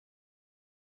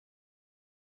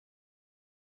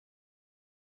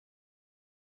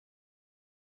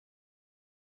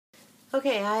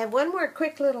Okay, I have one more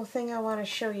quick little thing I want to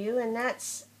show you, and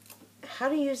that's how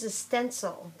to use a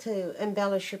stencil to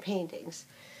embellish your paintings.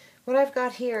 What I've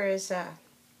got here is a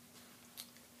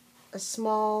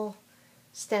small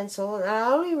stencil, and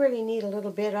I only really need a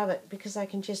little bit of it because I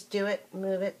can just do it,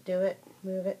 move it, do it,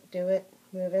 move it, do it,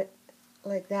 move it,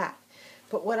 like that.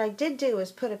 But what I did do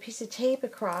is put a piece of tape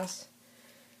across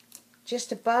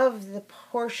just above the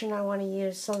portion I want to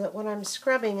use so that when I'm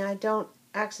scrubbing I don't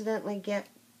accidentally get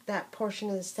that portion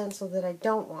of the stencil that I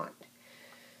don't want.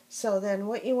 So then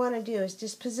what you want to do is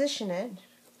just position it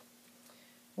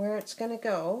where it's going to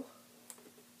go,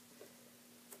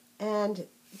 and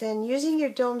then using your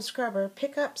dome scrubber,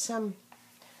 pick up some,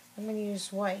 I'm going to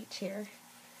use white here,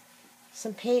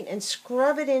 some paint, and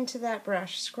scrub it into that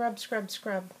brush. Scrub, scrub,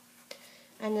 scrub.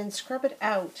 And then scrub it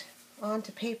out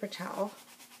onto paper towel.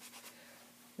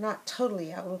 Not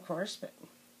totally out, of course, but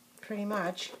pretty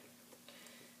much.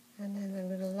 And then I'm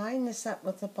going to line this up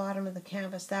with the bottom of the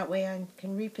canvas. That way I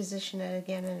can reposition it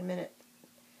again in a minute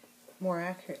more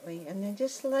accurately. And then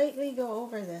just lightly go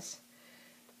over this.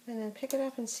 And then pick it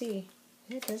up and see.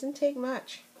 It doesn't take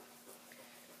much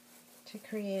to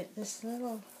create this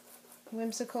little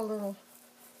whimsical little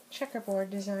checkerboard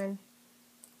design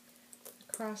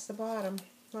across the bottom,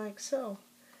 like so.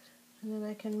 And then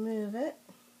I can move it,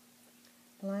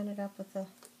 line it up with the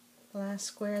last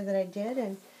square that I did,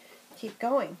 and keep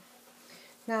going.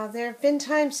 Now there have been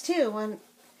times too when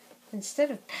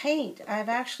instead of paint I've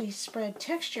actually spread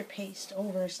texture paste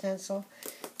over a stencil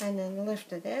and then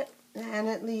lifted it, and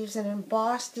it leaves an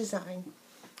embossed design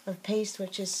of paste,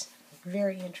 which is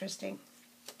very interesting.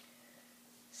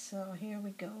 So here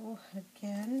we go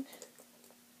again.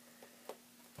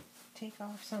 Take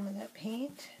off some of that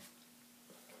paint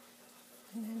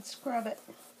and then scrub it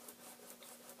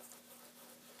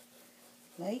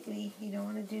lightly. You don't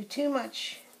want to do too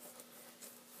much.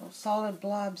 No solid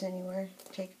blobs anywhere.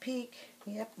 Take a peek.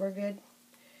 Yep, we're good.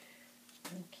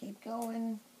 And keep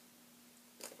going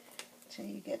until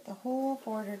you get the whole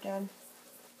border done.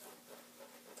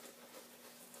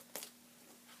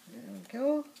 There we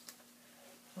go.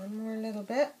 One more little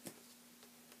bit.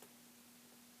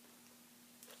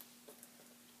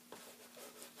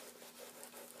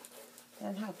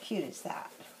 And how cute is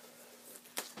that?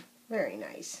 Very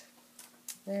nice.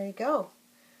 There you go.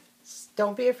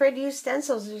 Don't be afraid to use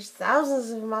stencils. There's thousands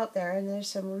of them out there, and there's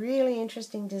some really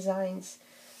interesting designs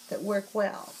that work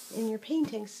well in your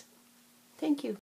paintings. Thank you.